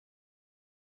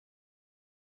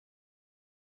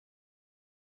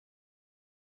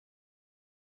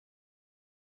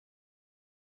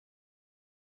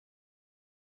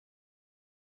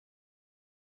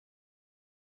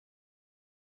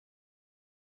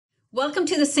Welcome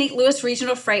to the St. Louis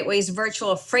Regional Freightways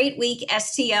virtual Freight Week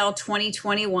STL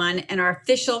 2021 and our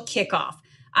official kickoff.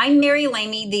 I'm Mary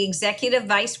Lamy, the Executive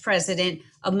Vice President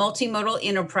of Multimodal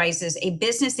Enterprises, a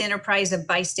business enterprise of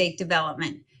bi-state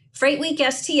development. Freight Week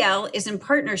STL is in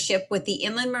partnership with the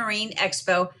Inland Marine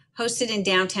Expo hosted in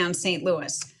downtown St.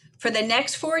 Louis. For the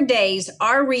next 4 days,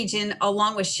 our region,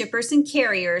 along with shippers and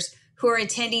carriers who are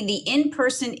attending the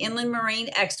in-person Inland Marine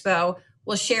Expo,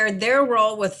 will share their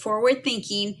role with forward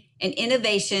thinking and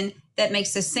innovation that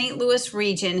makes the St. Louis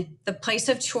region the place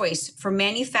of choice for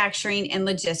manufacturing and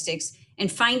logistics,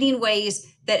 and finding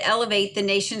ways that elevate the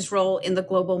nation's role in the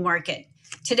global market.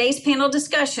 Today's panel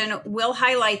discussion will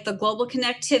highlight the global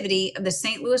connectivity of the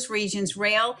St. Louis region's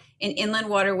rail and inland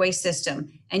waterway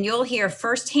system, and you'll hear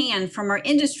firsthand from our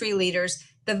industry leaders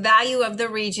the value of the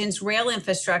region's rail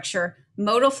infrastructure,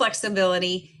 modal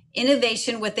flexibility,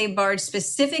 innovation with a barge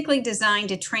specifically designed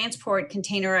to transport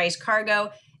containerized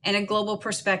cargo, and a global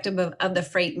perspective of the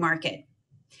freight market.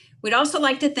 We'd also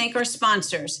like to thank our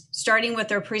sponsors, starting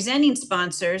with our presenting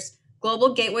sponsors,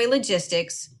 Global Gateway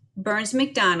Logistics, Burns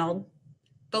McDonald,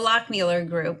 the Lockmuller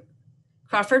Group,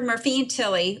 Crawford Murphy &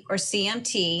 Tilley, or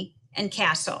CMT, and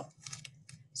Castle.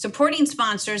 Supporting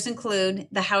sponsors include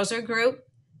the Hauser Group,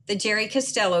 the Jerry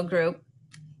Costello Group,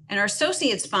 and our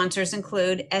associate sponsors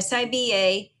include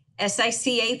SIBA,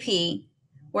 SICAP,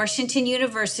 Washington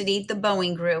University, the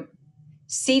Boeing Group,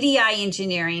 CDI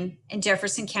Engineering, and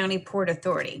Jefferson County Port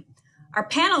Authority. Our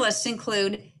panelists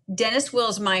include Dennis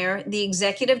Wilmsmeyer, the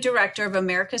Executive Director of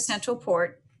America Central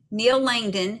Port, Neal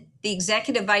Langdon, the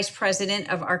Executive Vice President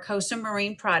of Arcosa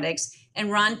Marine Products,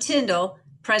 and Ron Tindall,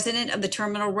 President of the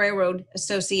Terminal Railroad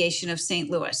Association of St.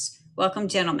 Louis. Welcome,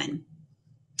 gentlemen.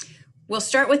 We'll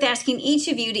start with asking each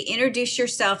of you to introduce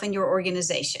yourself and your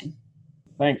organization.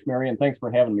 Thanks, Mary, and thanks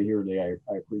for having me here today.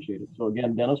 I appreciate it. So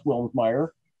again, Dennis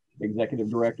Wilmsmeyer, Executive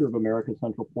Director of America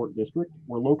Central Port District.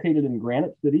 We're located in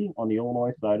Granite City on the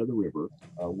Illinois side of the river.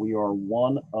 We are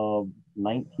one of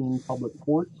 19 public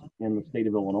ports in the state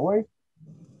of Illinois.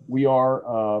 We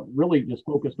are really just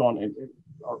focused on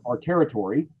our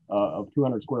territory of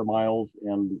 200 square miles,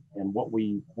 and what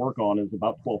we work on is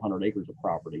about 1,200 acres of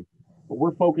property. But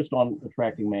we're focused on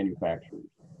attracting manufacturers,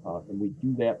 and we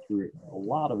do that through a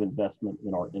lot of investment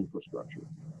in our infrastructure.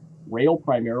 Rail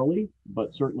primarily,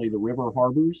 but certainly the river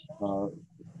harbors,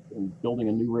 and building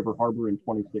a new river harbor in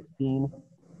 2016.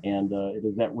 And it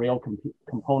is that rail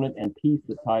component and piece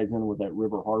that ties in with that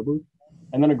river harbor.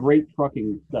 And then a great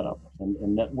trucking setup and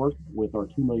network with our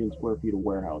 2 million square feet of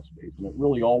warehouse space. And it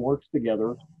really all works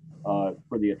together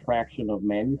for the attraction of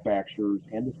manufacturers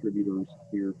and distributors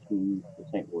here to the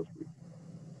St. Louis region.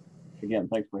 Again,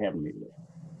 thanks for having me today.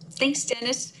 Thanks,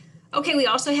 Dennis. Okay, we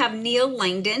also have Neal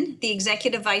Langdon, the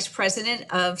Executive Vice President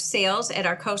of Sales at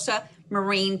Arcosa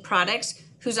Marine Products,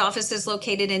 whose office is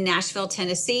located in Nashville,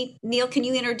 Tennessee. Neal, can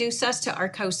you introduce us to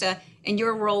Arcosa and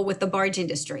your role with the barge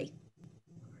industry?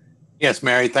 Yes,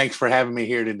 Mary, thanks for having me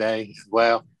here today as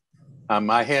well.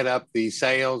 I head up the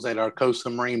sales at Arcosa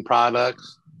Marine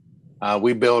Products.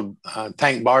 We build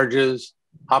tank barges,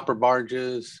 hopper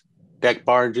barges, deck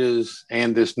barges,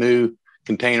 and this new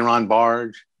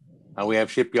container-on-barge. We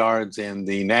have shipyards in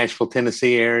the Nashville,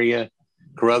 Tennessee area,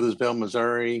 Caruthersville,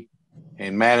 Missouri,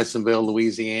 and Madisonville,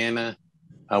 Louisiana.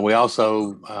 We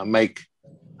also make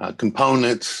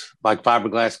components like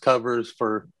fiberglass covers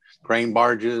for grain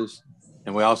barges,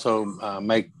 and we also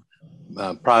make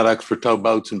products for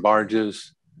towboats and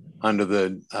barges under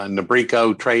the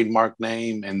Nabrico trademark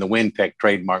name and the Wintec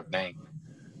trademark name.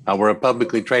 We're a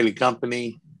publicly traded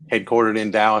company headquartered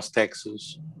in Dallas,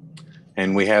 Texas.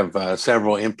 And we have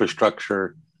several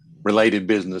infrastructure-related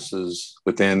businesses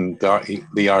within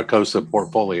the Arcosa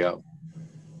portfolio.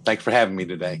 Thanks for having me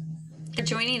today. For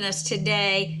joining us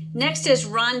today. Next is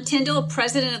Ron Tindall,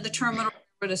 President of the Terminal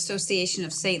Railroad Association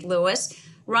of St. Louis.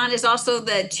 Ron is also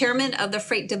the Chairman of the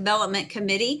Freight Development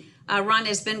Committee. Ron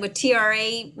has been with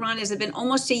TRA. Ron, has it been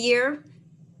almost a year?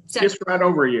 Just right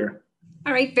over a year.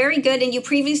 All right, very good. And you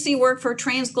previously worked for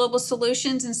Trans Global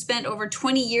Solutions and spent over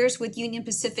 20 years with Union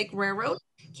Pacific Railroad.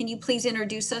 Can you please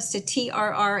introduce us to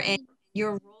TRR and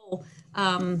your role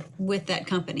with that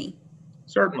company?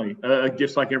 Certainly.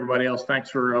 Just like everybody else, thanks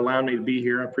for allowing me to be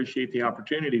here. I appreciate the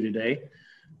opportunity today.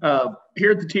 Here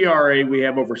at the TRA, we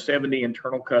have over 70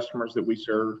 internal customers that we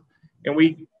serve, and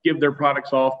we give their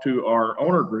products off to our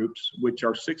owner groups, which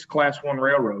are 6 Class 1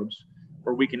 railroads,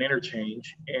 where we can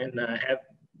interchange and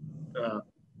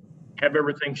have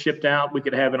everything shipped out. We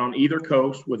could have it on either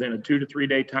coast within a 2 to 3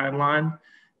 day timeline.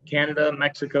 Canada,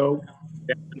 Mexico,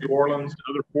 New Orleans,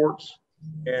 other ports.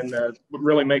 And what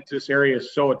really makes this area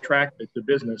so attractive to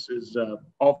business is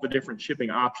all the different shipping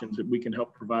options that we can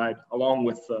help provide along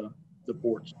with the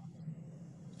ports.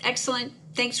 Excellent.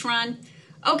 Thanks, Ron.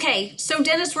 Okay, so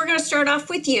Dennis, we're going to start off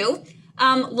with you.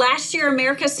 Last year,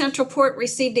 America's Central Port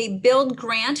received a build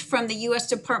grant from the U.S.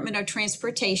 Department of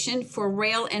Transportation for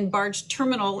rail and barge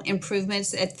terminal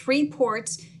improvements at 3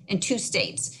 ports in 2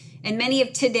 states. And many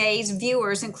of today's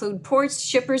viewers include ports,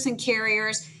 shippers, and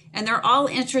carriers, and they're all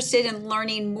interested in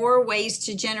learning more ways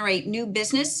to generate new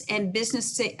business and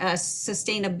business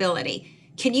sustainability.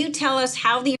 Can you tell us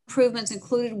how the improvements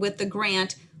included with the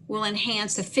grant will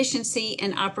enhance efficiency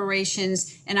and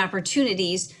operations and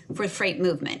opportunities for freight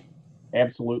movement?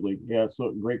 Absolutely. Yeah,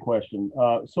 so great question.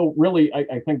 So really,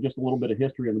 I think just a little bit of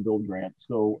history on the build grant.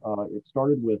 So it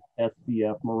started with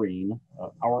SCF Marine,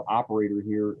 our operator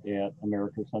here at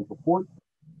America's Central Port.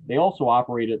 They also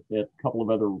operate at a couple of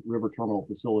other river terminal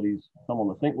facilities, some on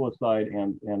the St. Louis side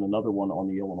and another one on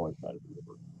the Illinois side of the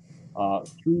river.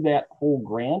 Through that whole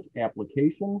grant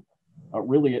application,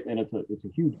 really, and it's a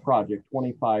huge project,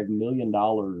 $25 million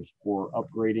for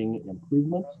upgrading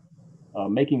improvements,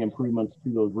 making improvements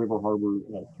to those river harbor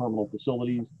terminal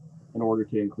facilities in order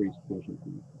to increase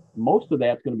efficiency. Most of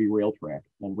that's going to be rail track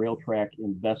and rail track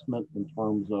investment in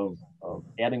terms of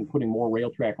putting more rail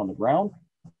track on the ground,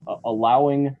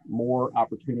 allowing more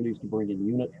opportunities to bring in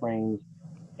unit trains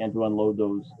and to unload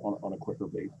those on a quicker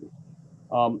basis.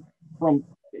 From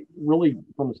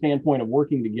the standpoint of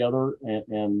working together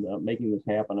and making this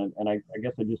happen, and I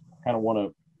guess I just kind of want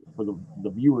to, for the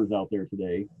viewers out there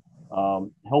today,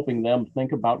 helping them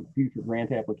think about future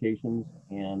grant applications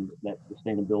and that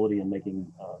sustainability and making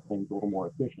things a little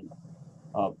more efficient.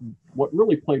 What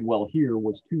really played well here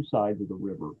was 2 sides of the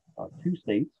river, 2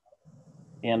 states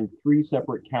and 3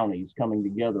 separate counties coming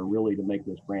together really to make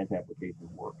this grant application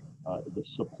work. The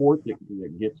support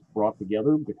that gets brought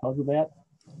together because of that,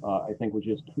 I think was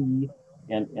just key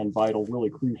and vital, really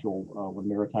crucial when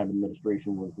Maritime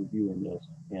Administration was reviewing this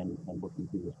and looking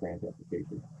through this grant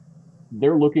application.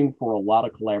 They're looking for a lot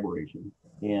of collaboration,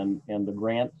 and the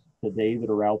grants today that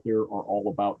are out there are all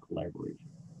about collaboration.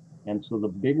 And so the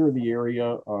bigger the area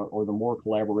or the more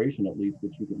collaboration at least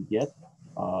that you can get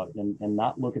and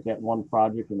not look at that one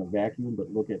project in a vacuum, but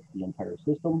look at the entire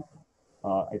system,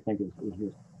 I think is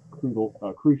just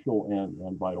crucial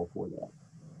and vital for that.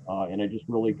 And I just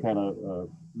really kind of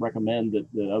recommend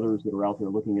that others that are out there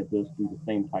looking at this do the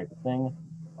same type of thing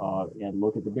and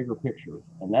look at the bigger picture.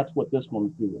 And that's what this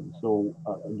one's doing. So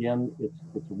again,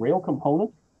 it's a rail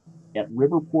component at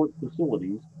riverport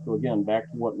facilities. So again,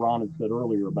 back to what Ron had said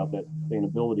earlier about that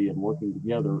sustainability and working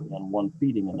together and one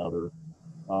feeding another.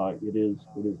 It is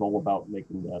all about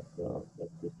making that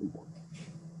system work.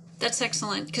 That's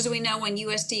excellent, because we know when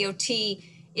USDOT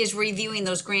is reviewing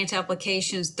those grant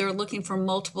applications, they're looking for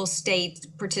multiple state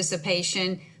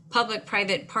participation,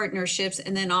 public-private partnerships,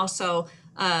 and then also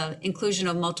inclusion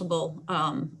of multiple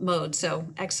modes. So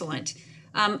excellent.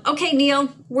 Okay,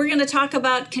 Neal, we're going to talk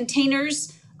about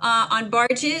containers on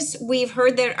barges. We've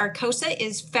heard that Arcosa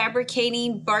is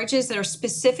fabricating barges that are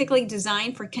specifically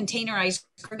designed for containerized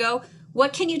cargo.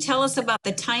 What can you tell us about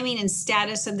the timing and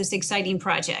status of this exciting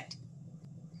project?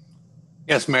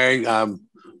 Yes, Mary.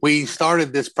 We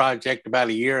started this project about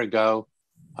a year ago.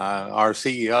 Our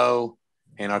CEO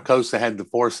and Arcosa had the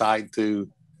foresight to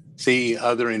see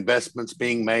other investments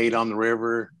being made on the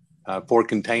river for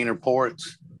container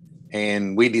ports.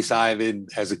 And we decided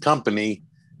as a company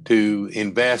to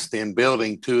invest in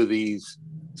building 2 of these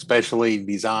specially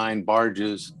designed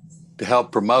barges to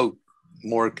help promote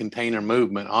more container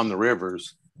movement on the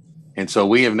rivers. And so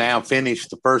we have now finished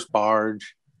the first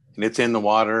barge, and it's in the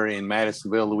water in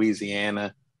Madisonville,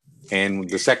 Louisiana. And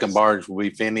the second barge will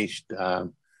be finished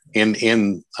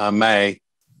in May.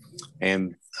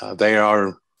 And they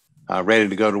are ready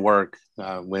to go to work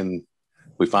when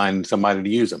we find somebody to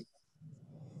use them.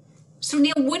 So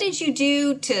Neal, what did you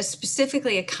do to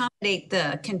specifically accommodate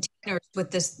the containers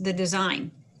with the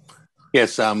design?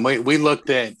 Yes, we looked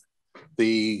at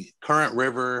the current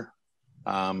river,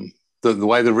 the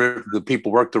way the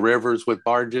people work the rivers with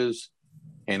barges.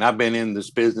 And I've been in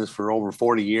this business for over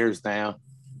 40 years now.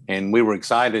 And we were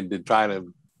excited to try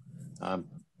to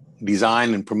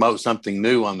design and promote something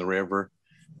new on the river.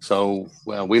 So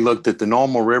we looked at the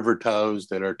normal river tows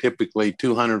that are typically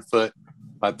 200 foot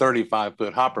by 35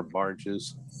 foot hopper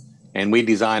barges. And we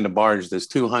designed a barge that's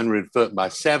 200 foot by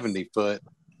 70 foot.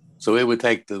 So it would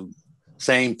take the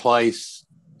same place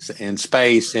and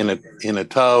space in a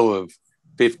tow of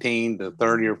 15 to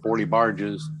 30 or 40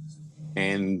 barges.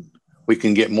 And we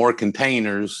can get more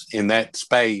containers in that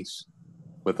space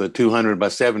with a 200 by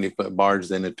 70 foot barge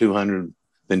than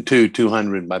than two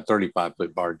 200 by 35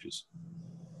 foot barges.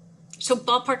 So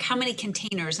ballpark, how many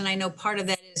containers? And I know part of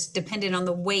that is dependent on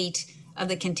the weight of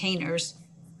the containers.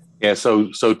 Yeah, so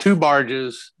two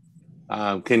barges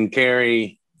can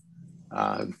carry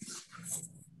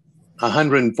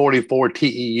 144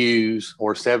 TEUs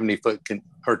or 70 foot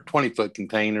or 20 foot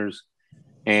containers,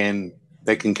 and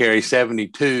they can carry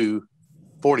 72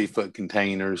 40 foot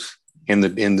containers in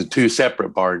the two separate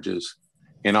barges.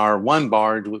 In our one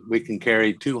barge, we can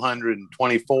carry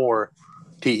 224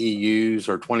 TEUs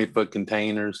or 20 foot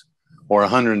containers, or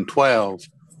 112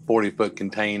 40 foot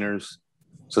containers.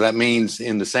 So that means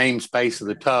in the same space of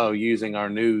the tow, using our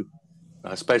new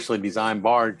specially designed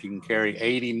barge, you can carry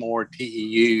 80 more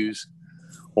TEUs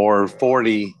or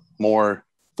 40 more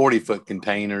 40 foot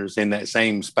containers in that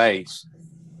same space.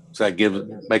 So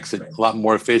that makes it a lot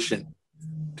more efficient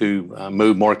to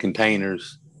move more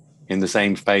containers in the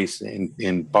same space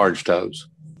in barge tows.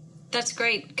 That's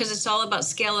great, because it's all about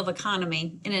scale of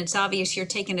economy, and it's obvious you're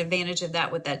taking advantage of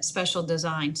that with that special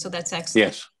design. So that's excellent.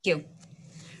 Yes. Thank you.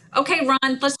 Okay,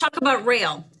 Ron, let's talk about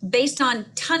rail. Based on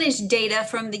tonnage data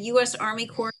from the U.S. Army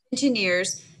Corps of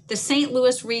Engineers, the St.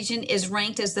 Louis region is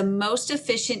ranked as the most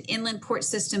efficient inland port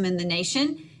system in the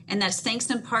nation, and that's thanks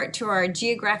in part to our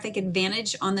geographic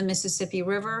advantage on the Mississippi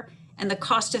River and the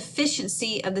cost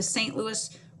efficiency of the St.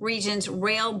 Louis region's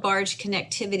rail barge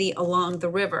connectivity along the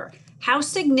river. How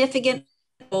significant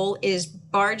is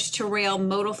barge to rail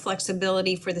modal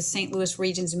flexibility for the St. Louis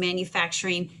region's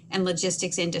manufacturing and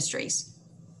logistics industries?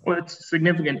 Well, it's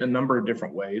significant in a number of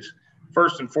different ways.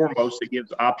 First and foremost, it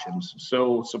gives options.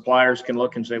 So suppliers can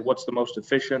look and say, what's the most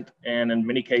efficient and in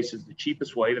many cases, the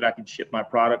cheapest way that I can ship my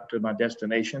product to my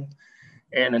destination.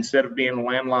 And instead of being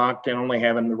landlocked and only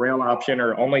having the rail option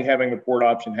or only having the port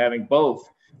option, having both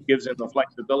gives them the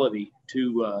flexibility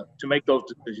to make those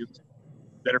decisions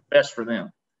that are best for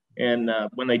them. And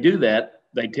when they do that,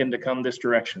 they tend to come this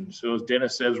direction. So as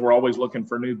Dennis says, we're always looking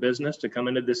for new business to come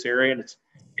into this area. And it's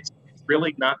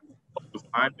really not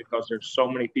defined because there's so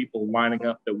many people lining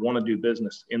up that want to do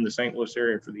business in the St. Louis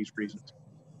area for these reasons.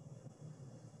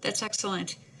 That's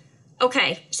excellent.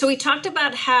 Okay, so we talked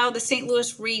about how the St.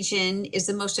 Louis region is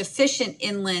the most efficient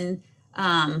inland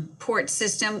port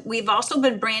system. We've also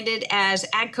been branded as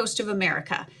Ag Coast of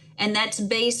America, and that's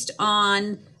based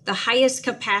on the highest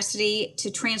capacity to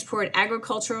transport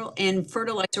agricultural and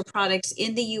fertilizer products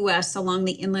in the U.S. along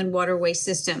the inland waterway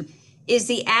system. Is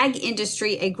the ag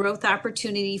industry a growth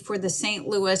opportunity for the St.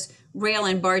 Louis rail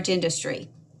and barge industry?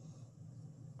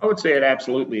 I would say it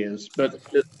absolutely is, but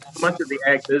much of the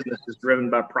ag business is driven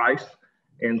by price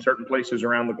in certain places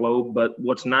around the globe. But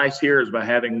what's nice here is by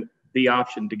having the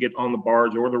option to get on the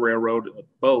barge or the railroad,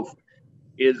 both,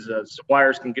 is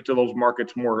suppliers can get to those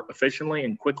markets more efficiently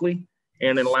and quickly,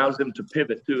 and it allows them to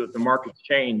pivot too if the markets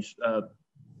change.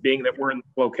 Being that we're in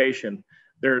the location,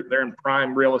 they're in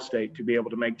prime real estate to be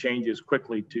able to make changes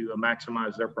quickly to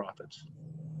maximize their profits.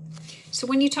 So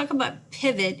when you talk about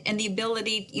pivot and the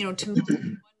ability, to move from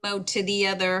one mode to the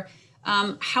other,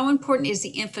 how important is the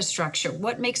infrastructure?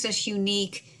 What makes us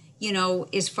unique,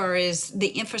 as far as the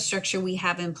infrastructure we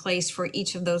have in place for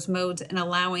each of those modes and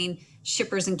allowing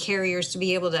shippers and carriers to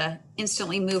be able to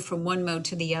instantly move from one mode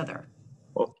to the other?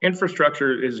 Well,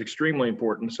 infrastructure is extremely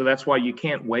important. So that's why you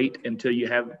can't wait until you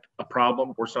have a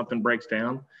problem or something breaks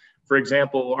down. For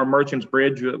example, our Merchants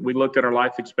Bridge, we looked at our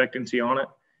life expectancy on it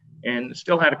and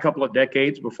still had a couple of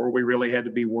decades before we really had to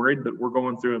be worried, but we're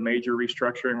going through a major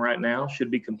restructuring right now,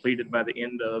 should be completed by the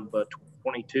end of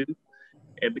 2022.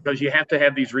 And because you have to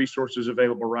have these resources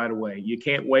available right away. You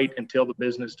can't wait until the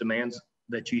business demands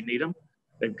that you need them.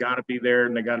 They've got to be there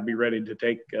and they got to be ready to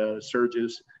take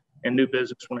surges and new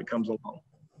business when it comes along.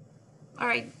 All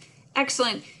right,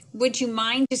 excellent. Would you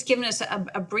mind just giving us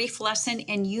a brief lesson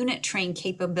in unit train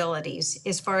capabilities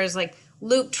as far as like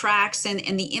loop tracks and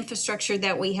the infrastructure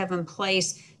that we have in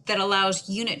place that allows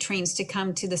unit trains to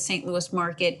come to the St. Louis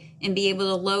market and be able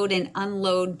to load and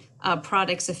unload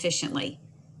products efficiently?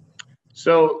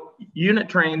 So unit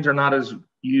trains are not as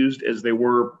used as they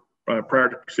were prior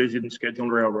to precision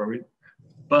scheduled railroading.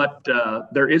 But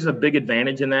there is a big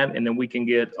advantage in that, and then we can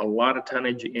get a lot of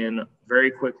tonnage in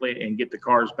very quickly and get the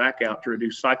cars back out to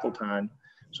reduce cycle time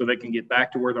so they can get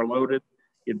back to where they're loaded,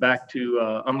 get back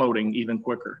to unloading even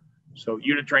quicker. So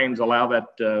unit trains allow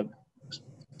that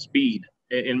speed.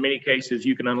 In many cases,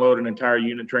 you can unload an entire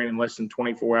unit train in less than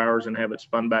 24 hours and have it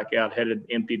spun back out, headed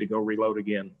empty to go reload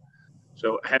again.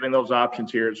 So having those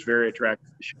options here is very attractive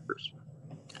to shippers.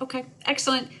 Okay,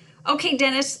 excellent. Okay,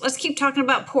 Dennis, let's keep talking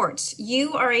about ports.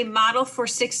 You are a model for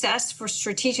success for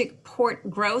strategic port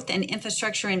growth and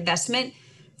infrastructure investment.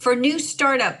 For new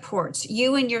startup ports,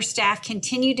 you and your staff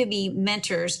continue to be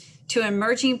mentors to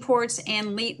emerging ports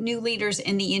and new leaders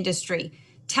in the industry.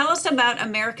 Tell us about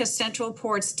America's Central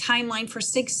Port's timeline for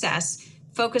success,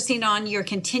 focusing on your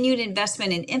continued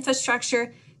investment in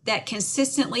infrastructure that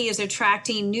consistently is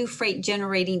attracting new freight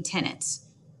generating tenants.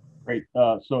 Great.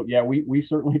 So yeah, we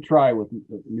certainly try with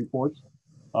new ports.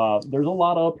 There's a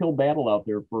lot of uphill battle out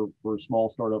there for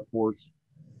small startup ports,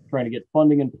 trying to get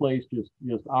funding in place,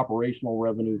 just operational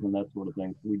revenues and that sort of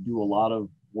thing. So we do a lot of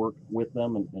work with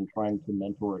them and trying to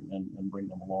mentor and bring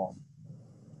them along.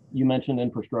 You mentioned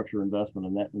infrastructure investment,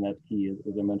 and that's key.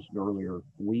 As I mentioned earlier,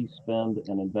 we spend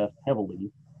and invest heavily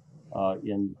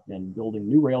in building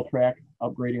new rail track,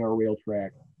 upgrading our rail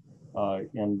track,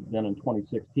 and then in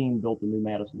 2016 built the new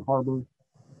Madison Harbor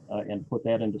and put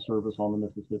that into service on the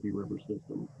Mississippi River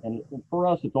system. And for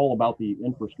us, it's all about the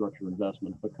infrastructure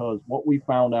investment, because what we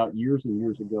found out years and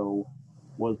years ago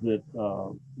was that,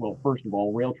 well, first of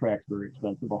all, rail track's very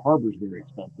expensive, a harbor's very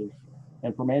expensive.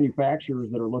 And for manufacturers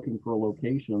that are looking for a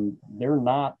location, they're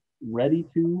not ready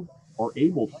to or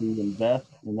able to invest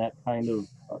in that kind of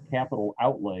capital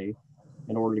outlay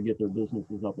in order to get their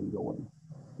businesses up and going.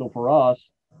 So for us,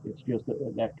 it's just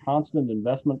that constant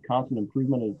investment, constant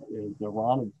improvement, as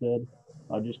Ron had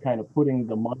said, just kind of putting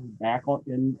the money back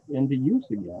into use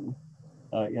again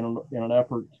in an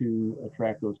effort to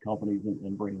attract those companies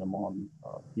and bring them on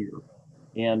here.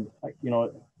 And, you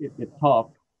know, it's tough.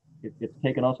 It's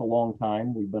taken us a long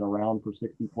time. We've been around for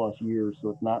 60 plus years, so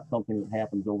it's not something that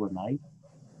happens overnight,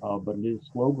 but it is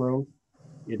slow growth.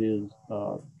 It is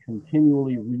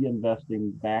continually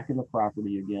reinvesting back in the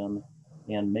property again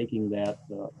and making that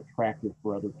attractive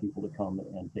for other people to come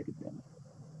and take advantage.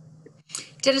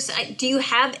 Dennis, do you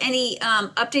have any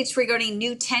updates regarding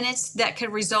new tenants that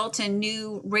could result in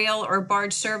new rail or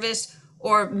barge service,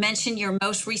 or mention your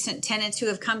most recent tenants who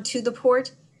have come to the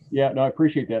port? Yeah, no, I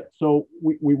appreciate that. So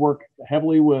we work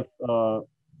heavily with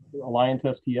Alliance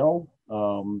STL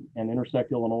and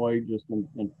Intersect Illinois, just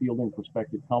in fielding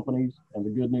prospective companies. And the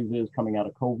good news is, coming out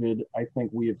of COVID, I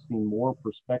think we have seen more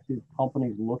prospective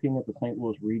companies looking at the St.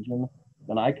 Louis region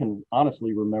than I can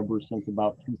honestly remember since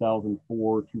about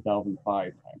 2004,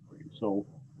 2005 timeframe. So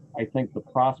I think the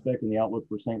prospect and the outlook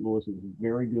for St. Louis is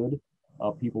very good.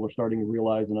 People are starting to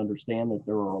realize and understand that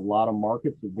there are a lot of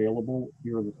markets available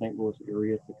here in the St. Louis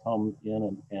area to come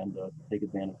in and take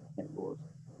advantage of St. Louis.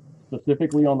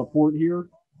 Specifically on the port here,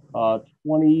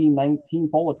 2019,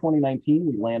 fall of 2019,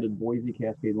 we landed Boise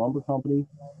Cascade Lumber Company.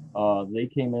 They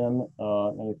came in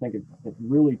and I think it's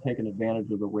really taken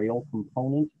advantage of the rail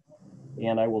component.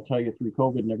 And I will tell you, through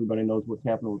COVID, and everybody knows what's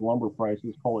happened with lumber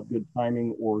prices, call it good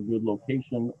timing or good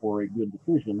location or a good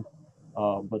decision.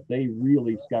 But they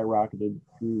really skyrocketed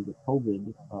through the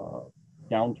COVID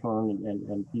downturn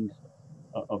and piece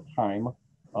of time,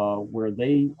 where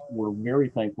they were very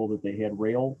thankful that they had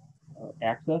rail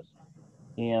access,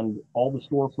 and all the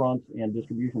storefronts and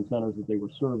distribution centers that they were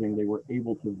serving, they were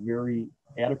able to very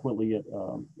adequately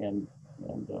and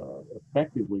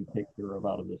effectively take care of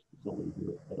out of this facility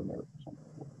here at America Central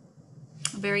Port.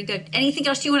 Very good. Anything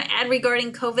else you want to add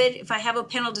regarding COVID? If I have a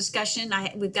panel discussion,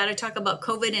 we've got to talk about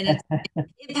COVID and its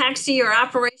impacts to your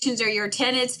operations or your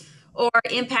tenants, or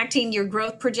impacting your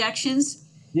growth projections.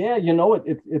 Yeah, you know,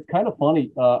 it's kind of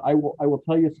funny. I will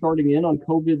tell you, starting in on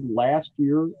COVID last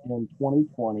year in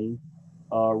 2020,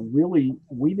 really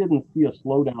we didn't see a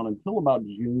slowdown until about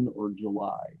June or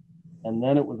July, and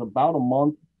then it was about a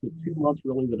month to 2 months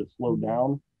really that it slowed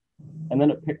down. And then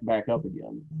it picked back up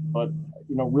again. But,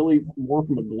 you know, really more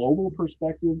from a global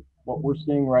perspective, what we're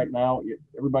seeing right now,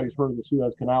 everybody's heard of the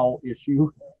Suez Canal issue.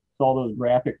 Saw those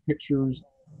graphic pictures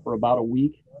for about a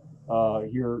week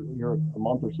here a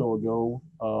month or so ago.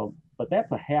 But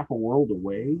that's a half a world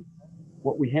away.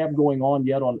 What we have going on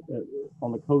yet on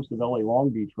the coast of LA Long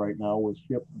Beach right now, with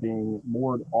ships being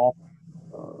moored off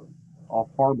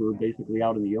harbor, basically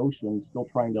out in the ocean, still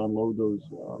trying to unload those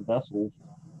vessels.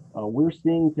 We're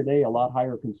seeing today a lot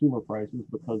higher consumer prices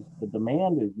because the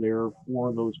demand is there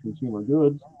for those consumer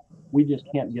goods. We just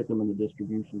can't get them in the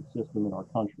distribution system in our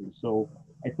country. So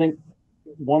I think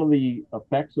one of the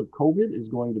effects of COVID is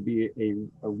going to be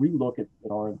a relook at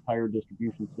our entire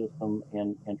distribution system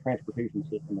and transportation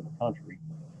system in the country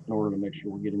in order to make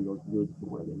sure we're getting those goods to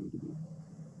where they need to be.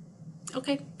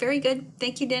 Okay, very good.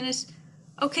 Thank you, Dennis.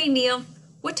 Okay, Neal,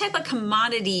 what type of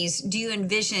commodities do you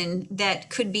envision that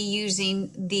could be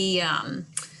using the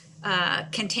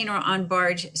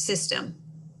container-on-barge system?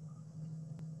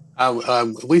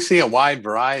 We see a wide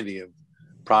variety of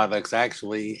products,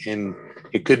 actually, and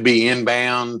it could be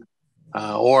inbound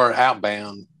or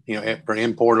outbound, you know, for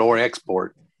import or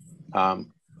export.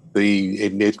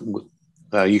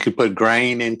 You could put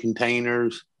grain in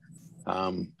containers.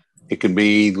 It can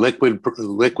be liquid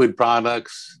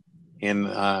products in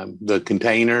the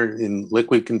container, in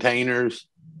liquid containers.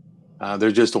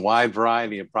 There's just a wide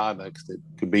variety of products that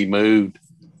could be moved.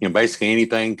 Basically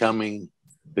anything coming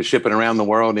to shipping around the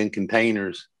world in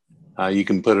containers, you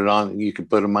can put it on. You can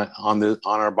put them on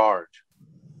our barge.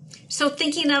 So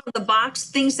thinking out of the box,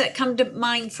 things that come to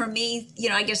mind for me,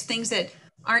 I guess things that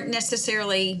aren't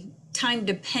necessarily time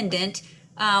dependent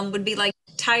would be like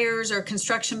tires or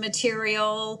construction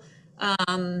material,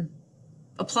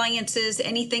 appliances,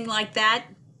 anything like that.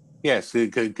 Yes,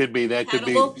 it could be that.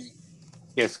 Compatible? Could be,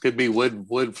 yes, could be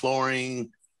wood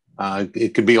flooring.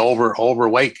 It could be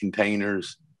overweight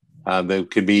containers that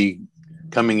could be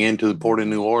coming into the port of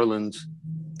New Orleans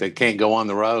that can't go on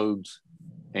the roads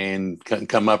and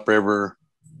come upriver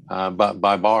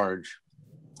by barge.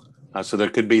 So there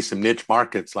could be some niche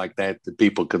markets like that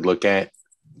people could look at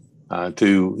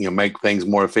to make things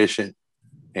more efficient.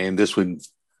 And this would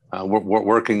we're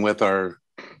working with our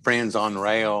friends on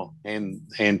rail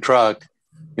and truck.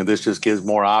 This just gives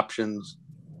more options,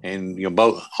 and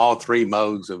all three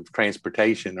modes of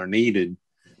transportation are needed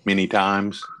many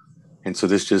times, and so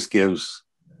this just gives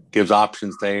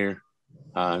options there,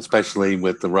 especially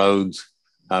with the roads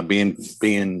being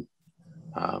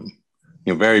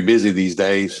very busy these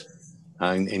days,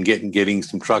 and getting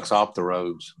some trucks off the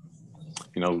roads,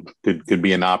 could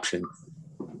be an option.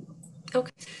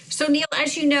 Okay. So Neal,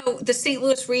 as you know, the St.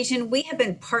 Louis region, we have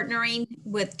been partnering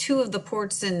with two of the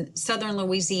ports in southern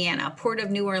Louisiana, Port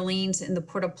of New Orleans and the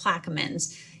Port of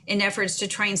Plaquemines, in efforts to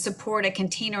try and support a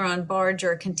container-on-barge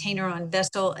or a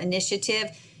container-on-vessel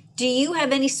initiative. Do you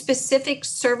have any specific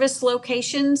service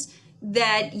locations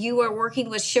that you are working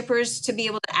with shippers to be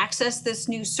able to access this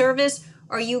new service?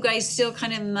 Or are you guys still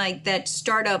kind of in like that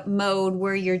startup mode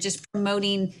where you're just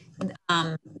promoting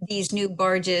these new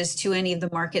barges to any of the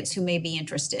markets who may be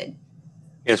interested?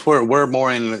 Yes, we're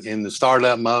more in the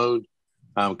startup mode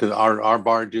because our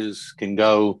barges can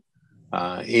go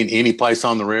in any place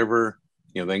on the river.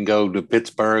 They can go to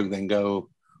Pittsburgh, they can go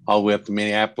all the way up to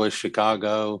Minneapolis,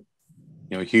 Chicago,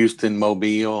 Houston,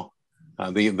 Mobile.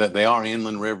 They are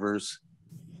inland rivers,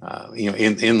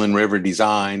 inland river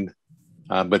designed,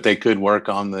 but they could work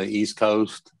on the East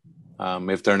Coast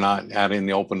if they're not out in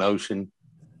the open ocean.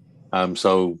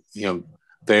 So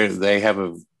they have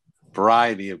a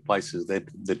variety of places that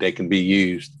they can be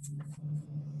used.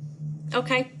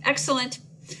 Okay, excellent.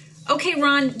 Okay,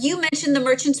 Ron, you mentioned the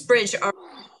Merchants Bridge already.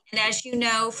 And as you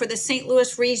know, for the St.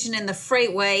 Louis region and the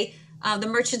Freightway, the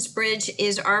Merchants Bridge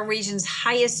is our region's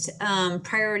highest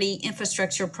priority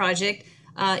infrastructure project.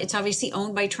 It's obviously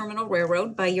owned by Terminal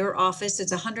Railroad, by your office.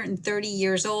 It's 130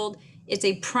 years old. It's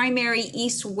a primary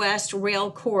east-west rail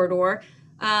corridor.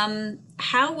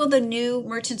 How will the new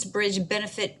Merchants Bridge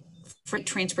benefit freight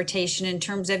transportation in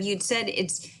terms of, you'd said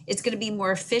it's going to be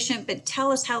more efficient, but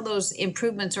tell us how those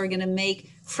improvements are going to make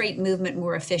freight movement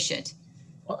more efficient.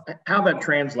 Well, how that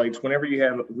translates, whenever you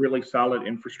have really solid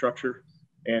infrastructure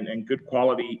and good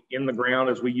quality in the ground,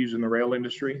 as we use in the rail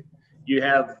industry, you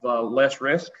have less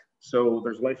risk. So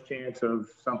there's less chance of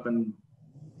something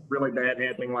really bad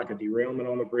happening, like a derailment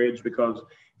on the bridge, because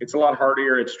it's a lot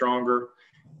hardier, it's stronger,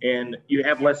 and you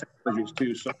have less outages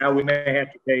too. So now we may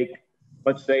have to take,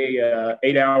 let's say,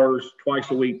 8 hours twice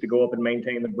a week to go up and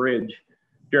maintain the bridge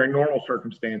during normal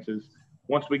circumstances.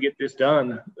 Once we get this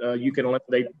done, you can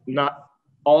eliminate not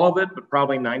all of it, but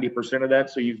probably 90% of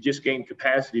that. So you've just gained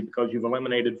capacity because you've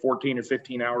eliminated 14 or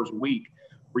 15 hours a week.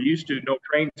 We're used to no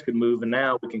trains could move, and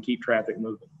now we can keep traffic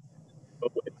moving. So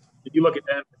if you look at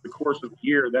that over the course of the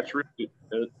year, that's really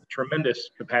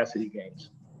tremendous capacity gains.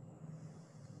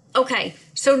 Okay,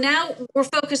 so now we're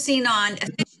focusing on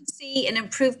efficiency and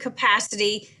improved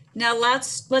capacity. Now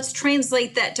let's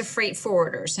translate that to freight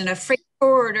forwarders. And a freight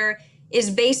forwarder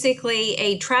is basically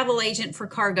a travel agent for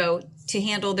cargo to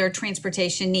handle their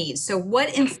transportation needs. So what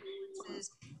influences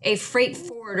a freight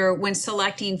forwarder when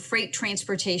selecting freight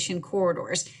transportation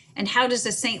corridors? And how does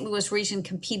the St. Louis region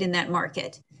compete in that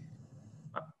market?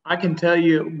 I can tell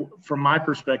you from my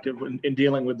perspective in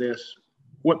dealing with this,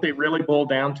 what they really boil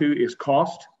down to is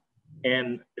cost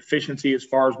and efficiency as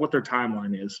far as what their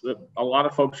timeline is. A lot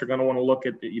of folks are going to want to look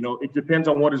at, it depends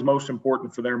on what is most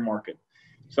important for their market.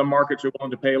 Some markets are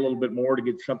willing to pay a little bit more to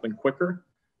get something quicker.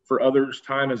 For others,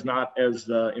 time is not as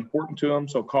important to them,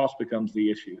 so cost becomes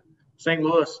the issue. St.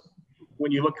 Louis,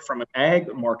 when you look from an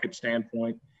ag market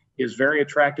standpoint, is very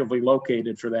attractively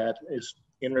located for that, is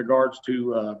in regards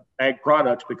to ag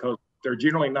products, because they're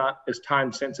generally not as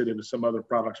time sensitive as some other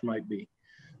products might be.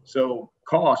 So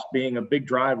cost being a big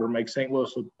driver makes St.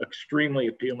 Louis look extremely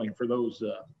appealing for those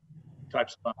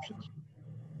types of options.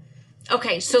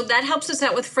 Okay, so that helps us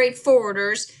out with freight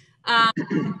forwarders.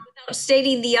 Without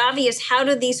stating the obvious, how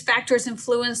do these factors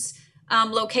influence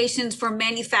locations for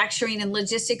manufacturing and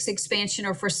logistics expansion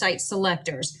or for site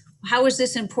selectors? How is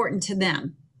this important to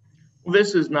them? Well,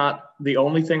 this is not the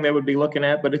only thing they would be looking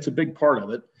at, but it's a big part of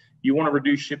it. You want to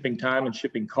reduce shipping time and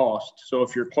shipping cost. So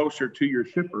if you're closer to your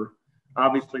shipper,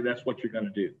 obviously that's what you're going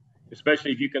to do,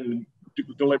 especially if you can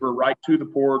deliver right to the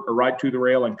port or right to the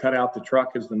rail and cut out the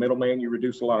truck as the middleman. You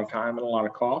reduce a lot of time and a lot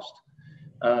of cost.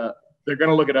 They're going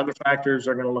to look at other factors.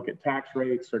 They're going to look at tax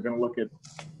rates. They're going to look at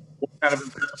what kind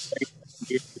of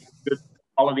good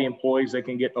quality employees they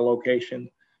can get in the location.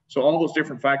 So all those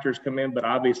different factors come in, but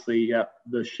obviously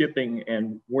the shipping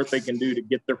and what they can do to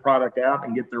get their product out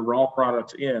and get their raw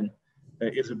products in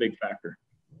is a big factor.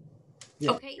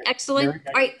 Yeah. Okay, excellent.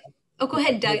 All right. Oh, go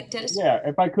ahead, Dennis. Yeah,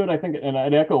 if I could, I think, and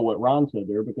I'd echo what Ron said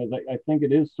there, because I think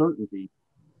it is certainty.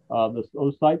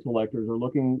 Those site selectors are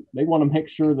looking, they want to make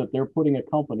sure that they're putting a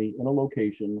company in a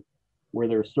location where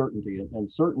there's certainty.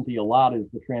 And certainty a lot is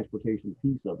the transportation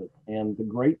piece of it. And the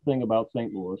great thing about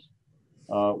St. Louis,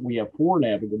 we have 4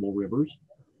 navigable rivers.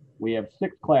 We have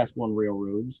 6 Class 1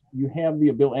 railroads. You have the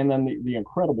ability, and then the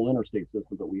incredible interstate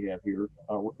system that we have here,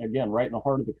 again, right in the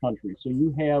heart of the country. So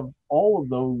you have all of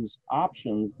those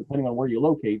options, depending on where you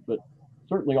locate, but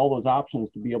certainly all those options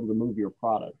to be able to move your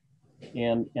product.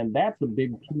 And that's a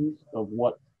big piece of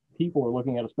what people are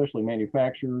looking at, especially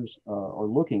manufacturers are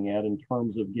looking at in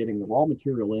terms of getting the raw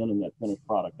material in and that finished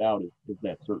product out is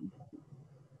that certainty.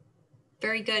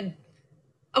 Very good.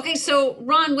 Okay, so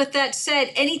Ron, with that said,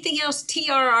 anything else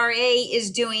TRRA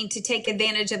is doing to take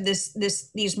advantage of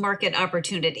these market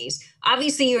opportunities?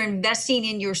 Obviously, you're investing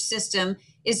in your system.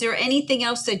 Is there anything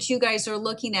else that you guys are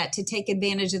looking at to take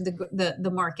advantage of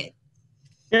the market?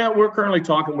 Yeah, we're currently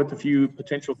talking with a few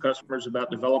potential customers about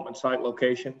development site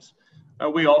locations.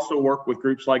 We also work with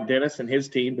groups like Dennis and his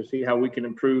team to see how we can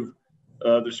improve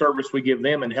the service we give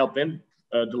them and help them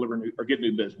deliver or get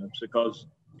new business, because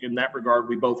in that regard,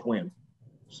 we both win.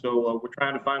 So we're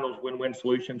trying to find those win-win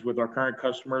solutions with our current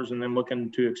customers and then looking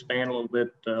to expand a little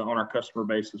bit on our customer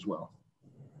base as well.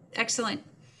 Excellent.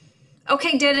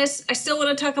 Okay, Dennis, I still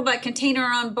want to talk about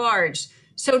container-on-barge.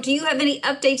 So do you have any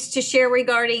updates to share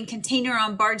regarding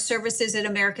container-on-barge services at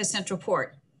America Central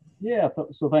Port? Yeah,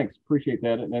 so thanks. Appreciate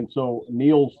that. And so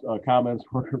Neal's comments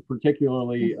were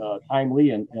particularly timely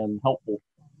and helpful.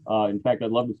 In fact,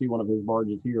 I'd love to see one of his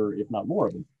barges here, if not more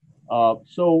of them.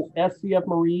 So SCF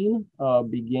Marine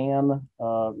began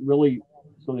really,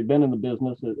 so they've been in the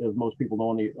business, as most people know,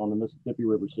 on the Mississippi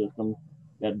River system,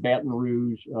 at Baton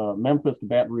Rouge, Memphis to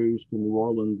Baton Rouge to New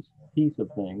Orleans piece of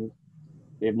things.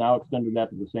 They've now extended that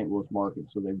to the St. Louis market.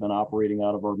 So they've been operating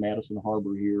out of our Madison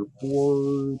Harbor here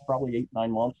for probably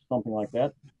 8-9 months, something like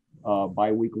that.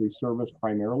 Bi-weekly service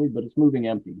primarily, but it's moving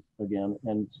empty again.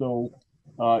 And so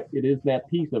it is that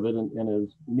piece of it. And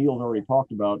as Neal's already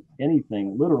talked about,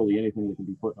 anything, literally anything that can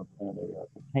be put in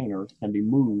a container can be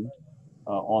moved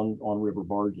on river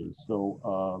barges.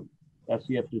 So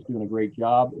SCF's just doing a great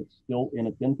job. It's still in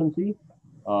its infancy.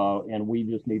 And we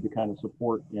just need to kind of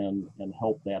support and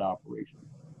help that operation.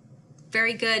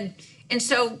 Very good. And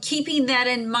so keeping that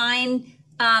in mind,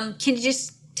 can you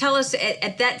just tell us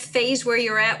at that phase where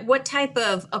you're at, what type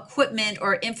of equipment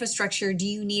or infrastructure do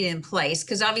you need in place?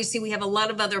 Because obviously we have a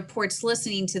lot of other ports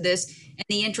listening to this, and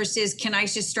the interest is, can I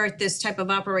just start this type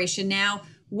of operation now?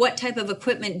 What type of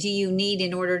equipment do you need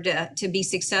in order to be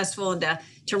successful and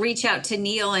to reach out to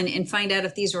Neal and find out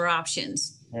if these are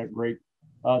options? Yeah, great.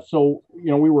 So,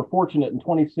 we were fortunate in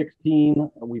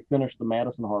 2016, we finished the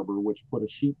Madison Harbor, which put a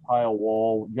sheet pile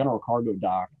wall, general cargo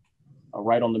dock,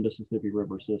 right on the Mississippi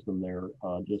River system there,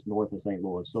 just north of St.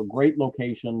 Louis. So great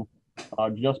location,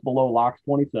 just below Locks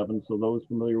 27. So those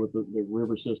familiar with the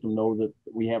river system know that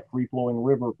we have free-flowing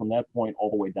river from that point all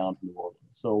the way down to New Orleans.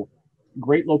 So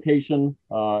great location.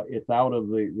 It's out of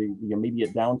the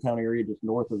immediate downtown area, just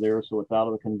north of there. So it's out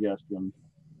of the congestion.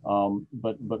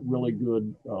 But really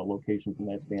good location from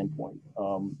that standpoint.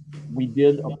 We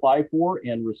did apply for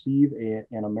and receive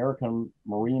an American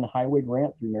Marine Highway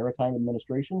grant through Maritime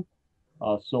Administration.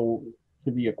 So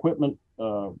to the equipment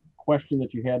question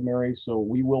that you had, Mary, so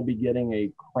we will be getting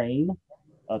a crane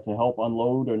to help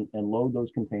unload and load those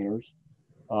containers,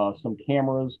 some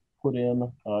cameras put in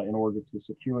order to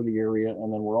secure the area,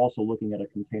 and then we're also looking at a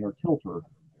container tilter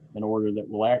in order that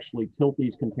will actually tilt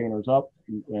these containers up,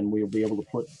 and we'll be able to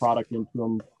put product into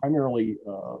them, primarily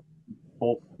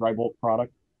dry bulk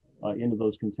product into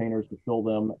those containers to fill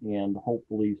them and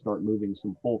hopefully start moving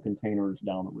some full containers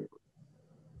down the river.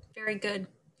 Very good.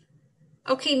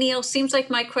 Okay, Neal, seems like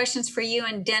my questions for you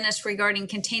and Dennis regarding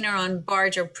container on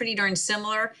barge are pretty darn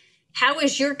similar. How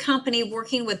is your company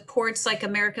working with ports like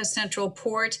America Central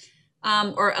Port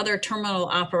or other terminal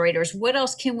operators? What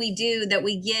else can we do that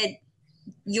we get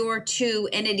your two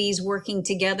entities working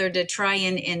together to try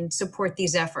and support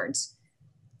these efforts?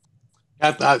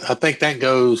 I think that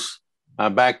goes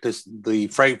back to the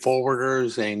freight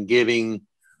forwarders and getting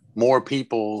more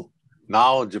people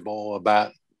knowledgeable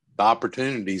about the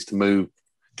opportunities to move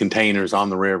containers on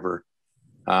the river.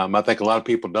 I think a lot of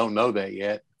people don't know that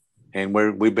yet. And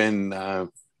we've been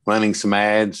running some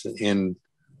ads in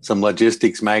some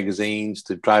logistics magazines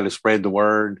to try to spread the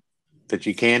word that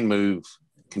you can move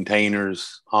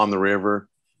containers on the river,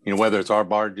 whether it's our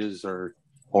barges or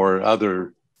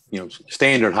other,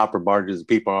 standard hopper barges that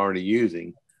people are already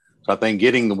using. So I think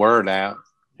getting the word out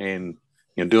and,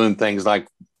 doing things like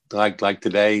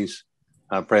today's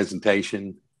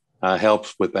presentation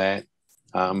helps with that.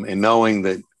 And knowing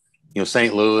that,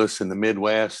 St. Louis and the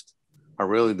Midwest are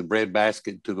really the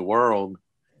breadbasket to the world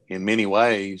in many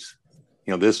ways.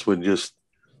 This would just,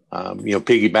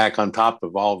 piggyback on top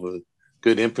of all the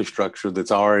good infrastructure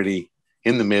that's already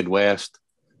in the Midwest,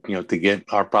 to get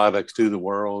our products to the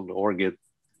world or get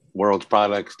world's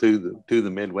products to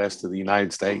the Midwest of the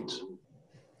United States.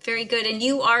 Very good. And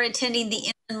you are attending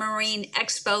the Inland Marine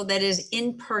Expo that is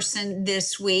in person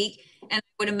this week. And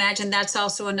I would imagine that's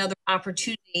also another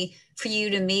opportunity for you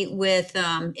to meet with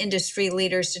industry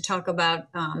leaders to talk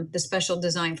about the special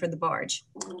design for the barge.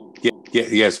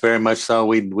 Yes, very much so.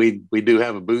 We do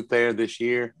have a booth there this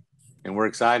year, and we're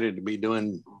excited to be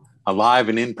doing a live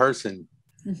and in-person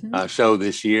show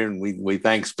this year. And we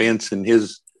thank Spence and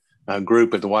his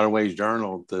group at the Waterways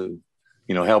Journal to,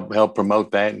 help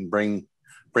promote that and bring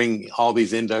all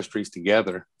these industries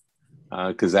together,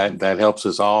 because that helps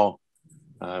us all,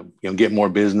 get more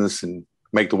business and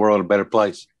make the world a better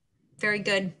place. Very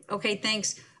good. Okay,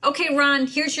 thanks. Okay, Ron,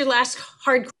 here's your last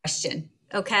hard question.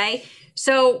 Okay,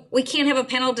 so we can't have a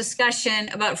panel discussion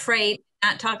about freight,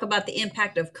 not talk about the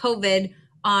impact of COVID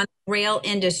on the rail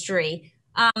industry.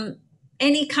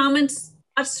 Any comments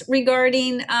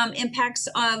regarding impacts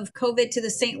of COVID to the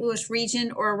St. Louis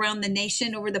region or around the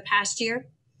nation over the past year?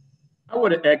 I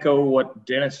would echo what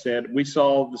Dennis said. We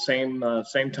saw the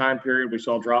same time period. We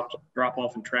saw drop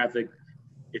off in traffic.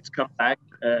 It's come back.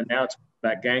 Now it's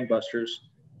back gangbusters.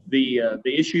 The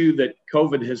issue that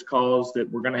COVID has caused that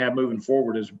we're going to have moving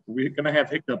forward is we're going to have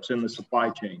hiccups in the supply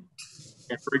chain.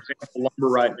 And for example,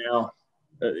 lumber right now,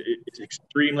 it's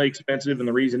extremely expensive. And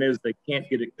the reason is they can't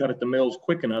get it cut at the mills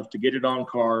quick enough to get it on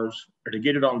cars or to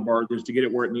get it on barges to get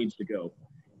it where it needs to go.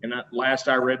 And last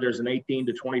I read, there's an 18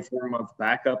 to 24 month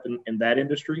backup in that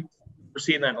industry. We're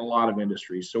seeing that in a lot of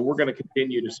industries. So we're going to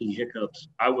continue to see hiccups,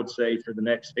 I would say, for the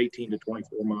next 18 to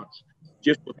 24 months,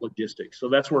 just with logistics. So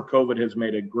that's where COVID has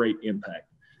made a great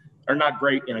impact. Or not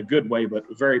great in a good way, but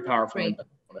very powerful impact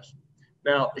on us.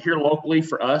 Now, here locally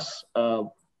for us,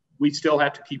 we still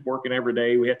have to keep working every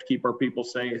day. We have to keep our people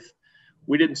safe.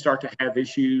 We didn't start to have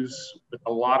issues with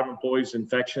a lot of employees'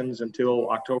 infections until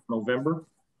October, November.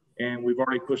 And we've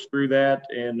already pushed through that,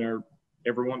 and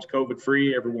everyone's COVID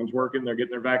free. Everyone's working. They're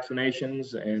getting their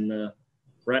vaccinations. And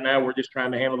right now we're just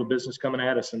trying to handle the business coming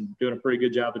at us and doing a pretty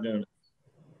good job of doing it.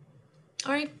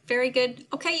 All right. Very good.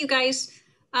 Okay, you guys.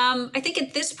 I think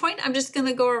at this point, I'm just going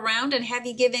to go around and have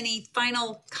you give any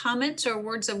final comments or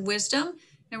words of wisdom.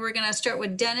 And we're going to start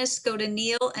with Dennis, go to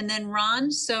Neal, and then Ron.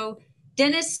 So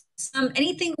Dennis,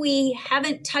 anything we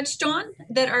haven't touched on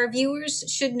that our viewers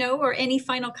should know, or any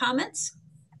final comments?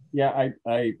 Yeah,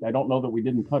 I don't know that we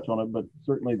didn't touch on it, but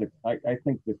certainly I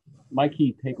think my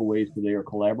key takeaways today are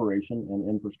collaboration and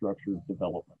infrastructure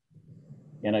development.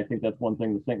 And I think that's one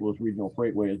thing the St. Louis Regional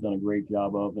Freightway has done a great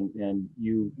job of, and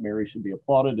you, Mary, should be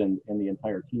applauded, and the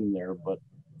entire team there. But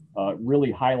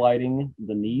really highlighting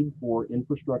the need for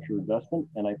infrastructure investment.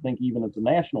 And I think even at the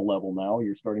national level now,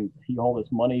 you're starting to see all this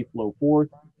money flow forth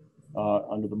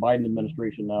under the Biden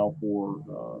administration now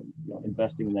for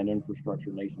investing in that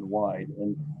infrastructure nationwide.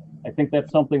 And I think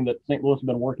that's something that St. Louis has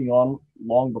been working on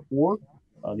long before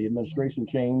the administration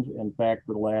change. In fact,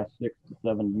 for the last 6 to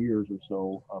 7 years or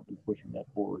so, I've been pushing that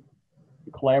forward.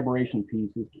 The collaboration piece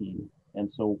is key.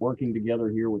 And so working together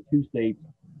here with 2 states,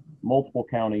 multiple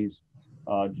counties,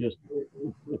 it's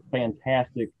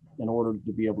fantastic in order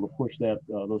to be able to push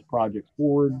those projects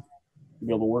forward, to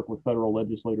be able to work with federal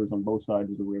legislators on both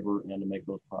sides of the river and to make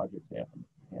those projects happen.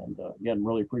 And again,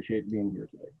 really appreciate being here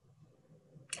today.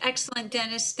 Excellent,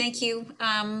 Dennis. Thank you.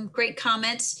 Great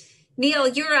comments. Neal,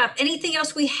 you're up. Anything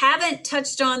else we haven't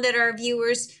touched on that our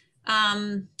viewers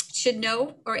should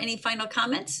know, or any final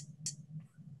comments?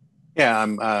 Yeah,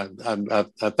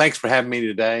 thanks for having me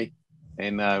today.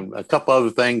 And a couple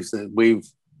other things that we've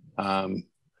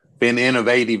been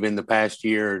innovative in the past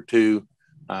year or two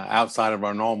outside of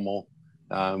our normal.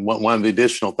 One of the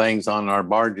additional things on our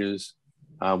barges,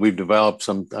 we've developed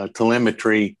some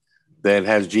telemetry that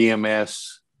has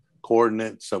GMS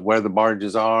coordinates of where the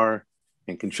barges are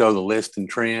and can show the list and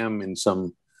trim, and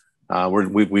some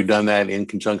we've done that in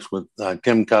conjunction with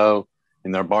Timco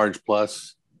and their Barge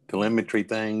Plus telemetry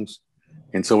things.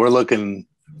 And so we're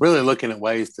really looking at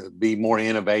ways to be more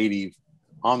innovative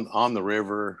on the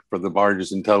river for the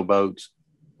barges and towboats,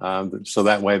 so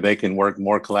that way they can work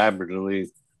more collaboratively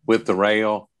with the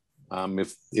rail.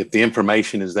 If the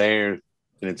information is there,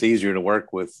 then it's easier to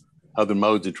work with other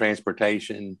modes of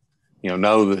transportation,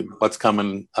 know that what's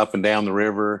coming up and down the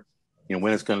river,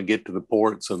 when it's going to get to the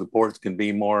port, so the ports can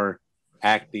be more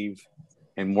active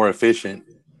and more efficient.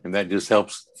 And that just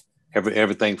helps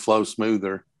everything flow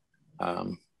smoother.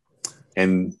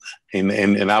 And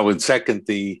I would second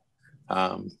the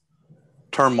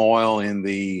turmoil in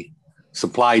the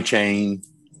supply chain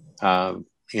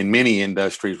in many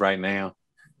industries right now.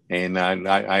 And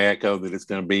I echo that it's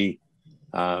going to be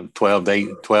 12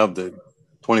 to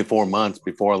 24 months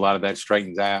before a lot of that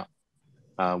straightens out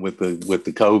with the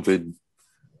COVID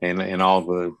and all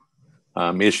the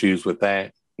issues with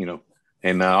that,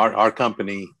 And our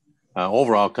company,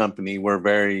 overall company, we're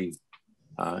very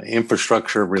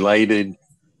infrastructure related.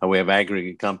 We have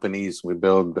aggregate companies. We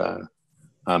build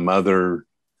other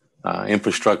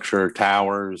infrastructure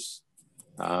towers,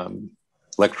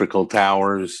 electrical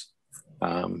towers.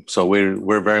 So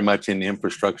we're very much in the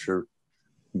infrastructure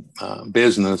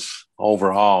business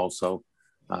overall. So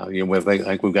I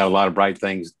think we've got a lot of bright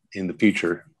things in the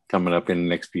future coming up in the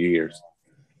next few years.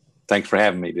 Thanks for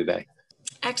having me today.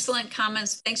 Excellent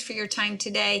comments. Thanks for your time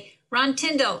today. Ron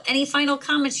Tindall, any final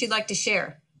comments you'd like to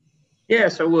share?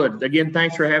 Yes, I would. Again,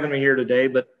 thanks for having me here today.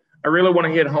 But I really want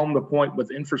to hit home the point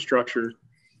with infrastructure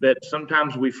that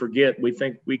sometimes we forget. We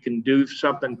think we can do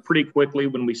something pretty quickly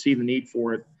when we see the need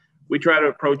for it. We try to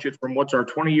approach it from what's our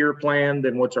 20-year plan,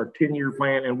 then what's our 10-year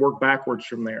plan, and work backwards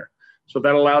from there. So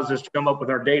that allows us to come up with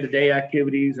our day-to-day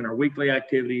activities and our weekly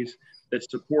activities that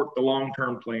support the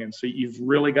long-term plan. So you've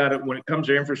really got to, when it comes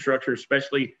to infrastructure,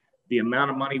 especially the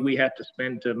amount of money we have to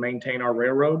spend to maintain our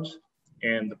railroads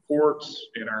and the ports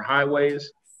and our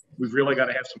highways, we've really got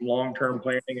to have some long-term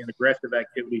planning and aggressive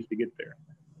activities to get there.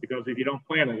 Because if you don't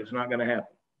plan it, it's not going to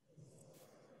happen.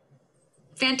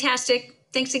 Fantastic.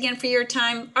 Thanks again for your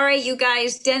time. All right, you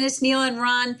guys, Dennis, Neal, and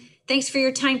Ron, thanks for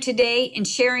your time today and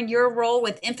sharing your role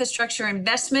with infrastructure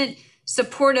investment,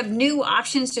 support of new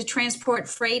options to transport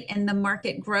freight, and the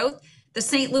market growth. The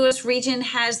St. Louis region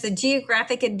has the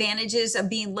geographic advantages of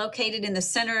being located in the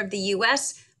center of the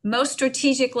U.S., most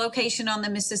strategic location on the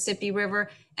Mississippi River,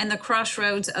 and the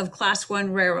crossroads of Class I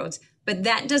railroads. But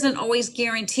that doesn't always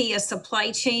guarantee a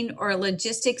supply chain or a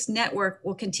logistics network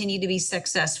will continue to be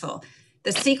successful.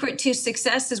 The secret to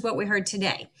success is what we heard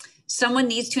today. Someone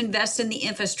needs to invest in the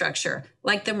infrastructure,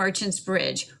 like the Merchants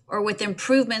Bridge, or with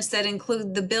improvements that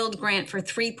include the build grant for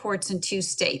 3 ports in 2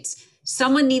 states.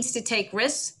 Someone needs to take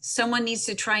risks. Someone needs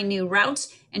to try new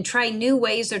routes and try new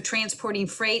ways of transporting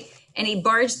freight. And a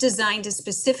barge designed to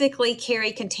specifically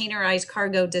carry containerized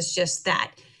cargo does just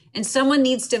that. And someone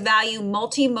needs to value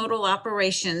multimodal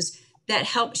operations that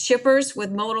help shippers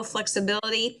with modal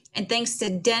flexibility. And thanks to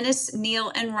Dennis,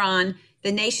 Neal, and Ron,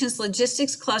 the nation's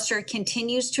logistics cluster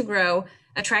continues to grow,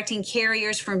 attracting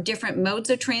carriers from different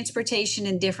modes of transportation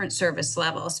and different service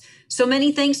levels. So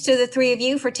many thanks to the 3 of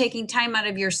you for taking time out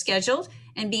of your schedule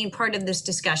and being part of this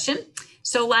discussion.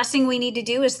 So last thing we need to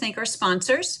do is thank our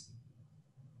sponsors.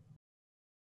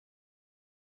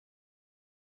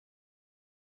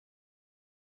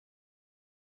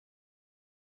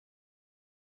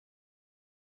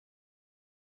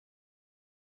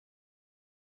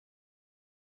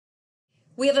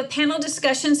 We have a panel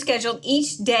discussion scheduled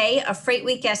each day of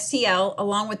FreightWeekSTL,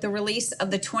 along with the release of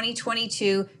the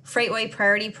 2022 Freightway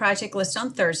Priority Project List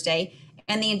on Thursday,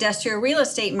 and the Industrial Real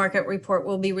Estate Market Report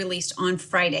will be released on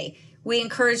Friday. We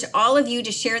encourage all of you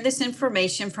to share this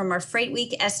information from our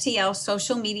FreightWeekSTL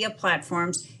social media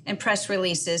platforms and press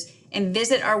releases, and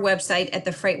visit our website at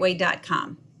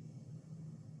thefreightway.com.